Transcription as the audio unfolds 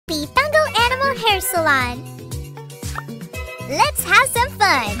hair salon. Let's have some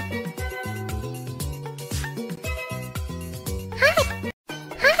fun.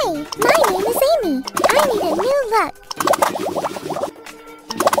 Hi, my name is Amy. I need a new look.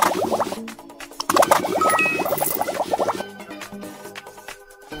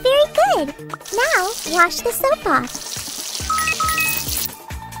 Very good. Now, wash the soap off.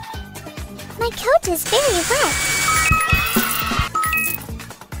 My coat is very wet.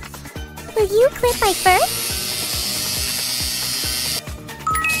 Will you clip my fur?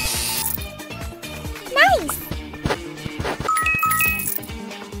 Nice!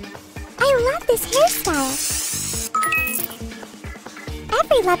 I love this hairstyle.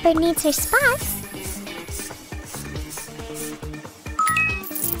 Every leopard needs her spots.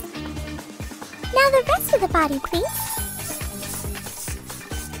 Now the rest of the body, please.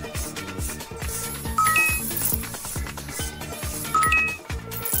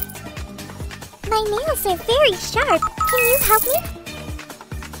 My nails are very sharp. Can you help me?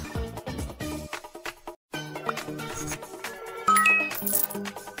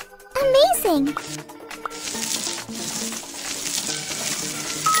 Amazing!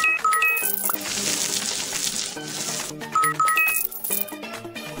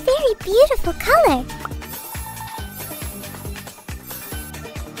 Very beautiful color.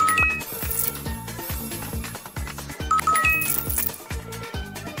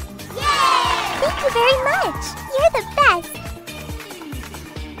 Thank you very much. You're the best.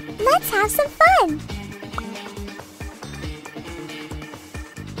 Let's have some fun.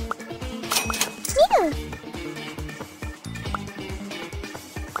 Phew.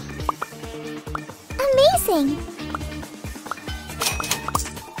 Amazing.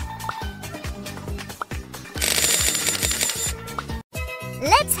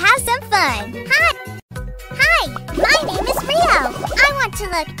 Let's have some fun. Hi, my name is Rio. I want to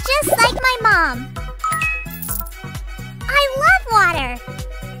look just like my mom. I love water.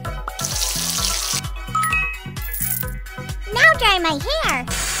 Now dry my hair.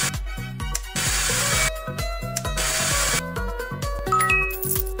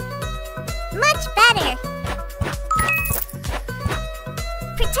 Much better.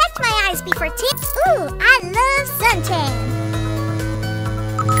 Protect my eyes before Ooh, I love suntan.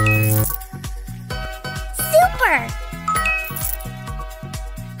 Super!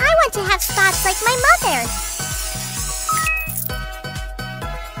 I want to have spots like my mother.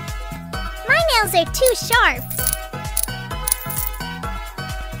 My nails are too sharp.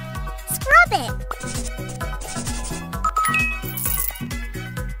 Scrub it.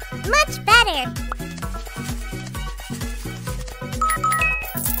 Much better.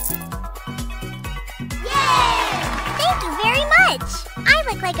 Yay! Thank you very much. I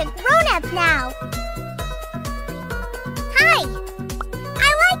look like a grown-up now. Hi! I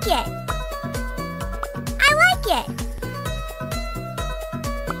like it! I like it!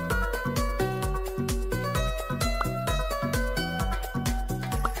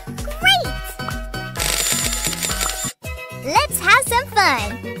 Great! Let's have some fun!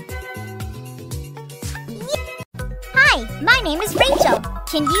 Hi, my name is Rachel.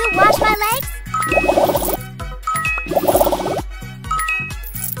 Can you wash my legs?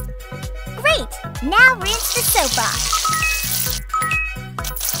 Great! Now rinse the soap off.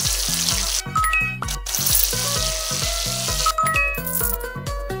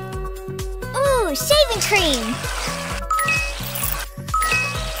 Shaving cream!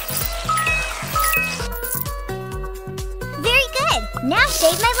 Very good! Now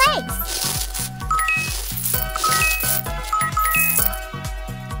shave my legs!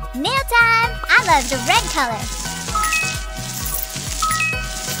 Nail time! I love the red color!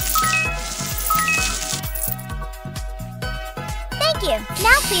 Thank you!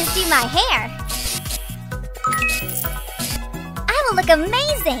 Now please do my hair! I will look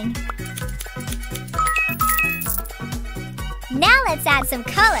amazing! Now let's add some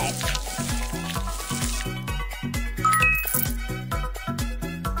color.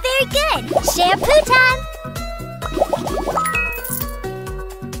 Very good! Shampoo time!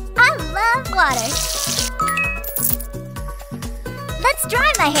 I love water. Let's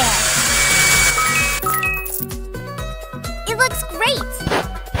dry my hair. It looks great!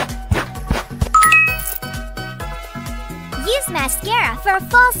 Use mascara for a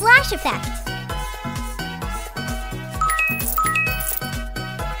false lash effect.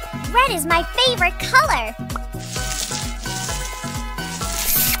 Red is my favorite color!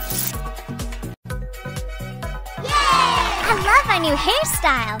 Yay! I love my new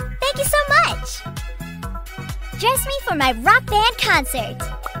hairstyle! Thank you so much! Dress me for my rock band concert!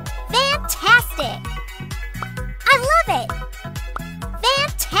 Fantastic! I love it!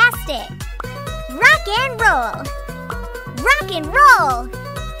 Fantastic! and roll. Rock and roll.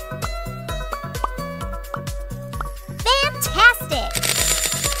 Fantastic.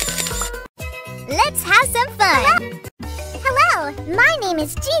 Let's have some fun. Hello, my name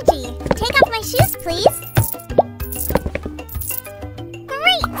is Gigi. Take off my shoes, please.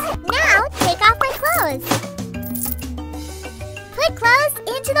 Great! Now take off my clothes. Put clothes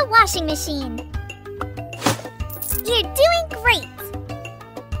into the washing machine. You're doing great.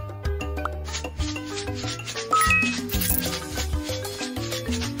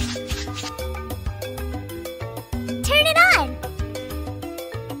 Turn it on.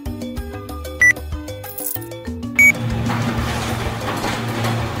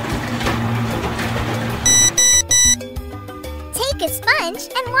 Take a sponge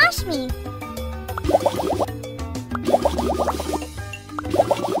and wash me.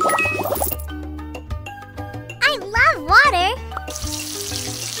 I love water.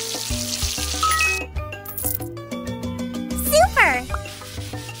 Super!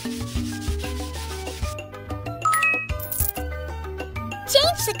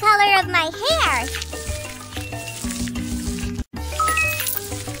 Change the color of my hair.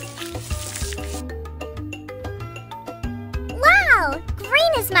 Wow!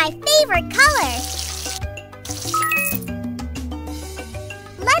 Green is my favorite color.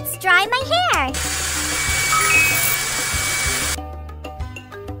 Let's dry my hair.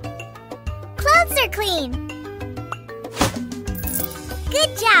 Clothes are clean.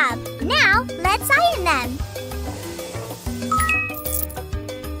 Good job. Now let's iron them.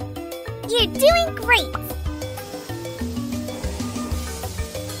 You're doing great.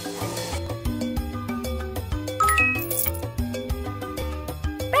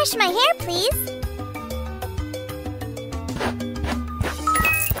 Brush my hair, please.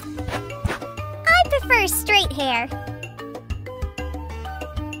 I prefer straight hair.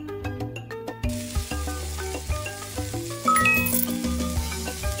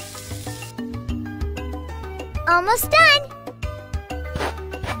 Almost done.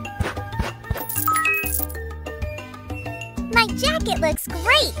 My jacket looks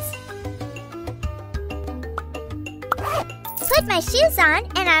great. Put my shoes on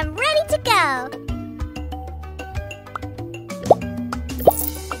and I'm ready to go.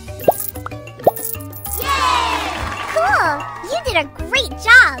 Yay! Cool! You did a great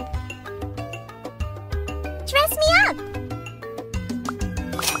job. Dress me up.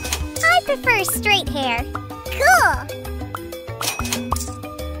 I prefer straight hair. Cool!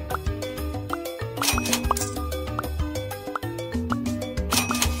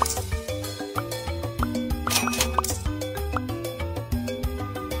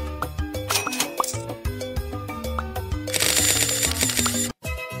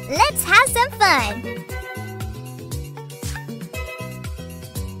 Let's have some fun!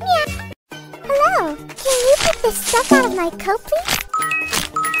 Meow. Hello, can you take this stuff out of my coat, please?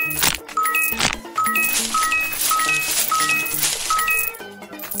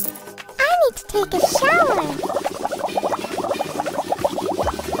 I need to take a shower.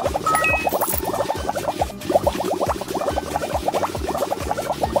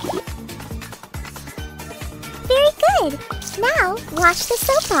 Very good. Now, wash the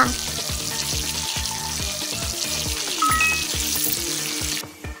soap off.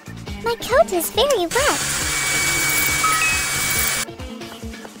 My coat is very wet.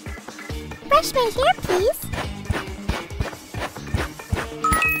 Brush my hair, please.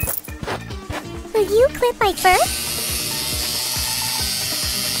 Will you clip my fur?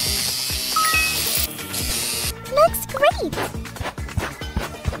 Looks great.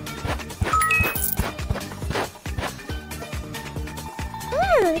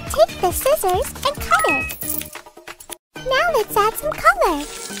 Take the scissors and cut it. Now let's add some color.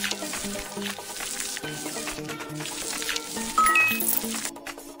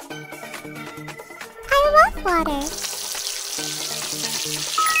 I love water.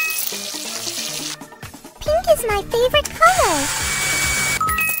 Pink is my favorite color.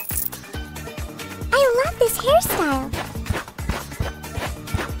 I love this hairstyle.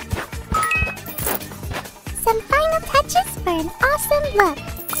 Some final touches for an awesome look.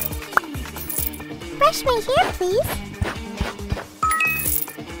 Brush my hair, please.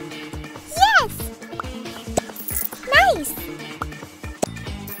 Yes! Nice!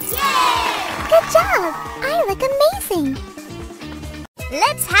 Yay! Good job! I look amazing!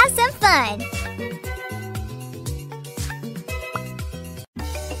 Let's have some fun!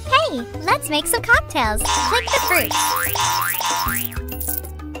 Hey, let's make some cocktails. Click the fruit.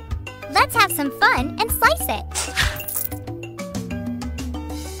 Let's have some fun and slice it.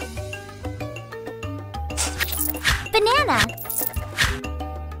 Banana.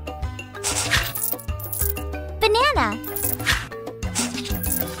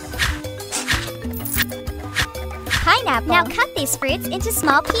 pineapple. Now cut these fruits into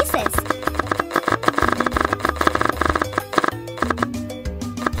small pieces.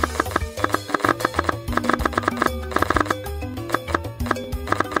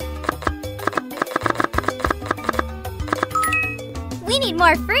 We need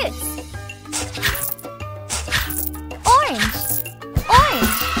more fruits. Orange.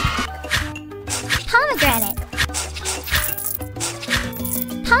 Orange. Pomegranate.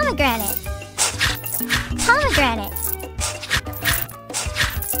 Pomegranate. Pomegranate.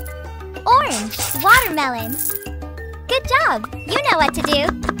 Orange. Watermelon. Good job! You know what to do.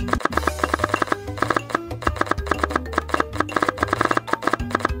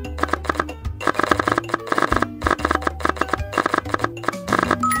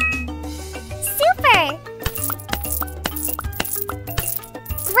 Super!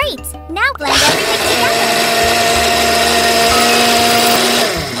 Great! Now blend everything together.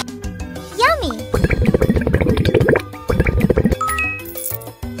 Yummy!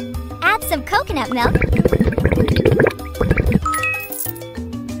 Add some coconut milk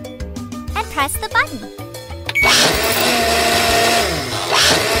and press the button.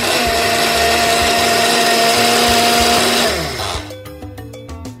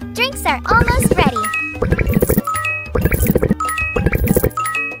 Drinks are almost ready.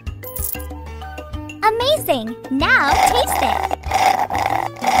 Amazing! Now taste it.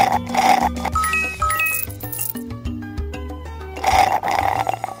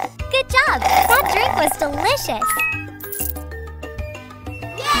 Good job! That drink was delicious.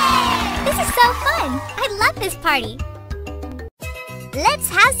 Yay! This is so fun! I love this party. Let's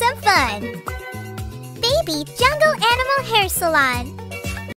have some fun. Baby Jungle Animal Hair Salon.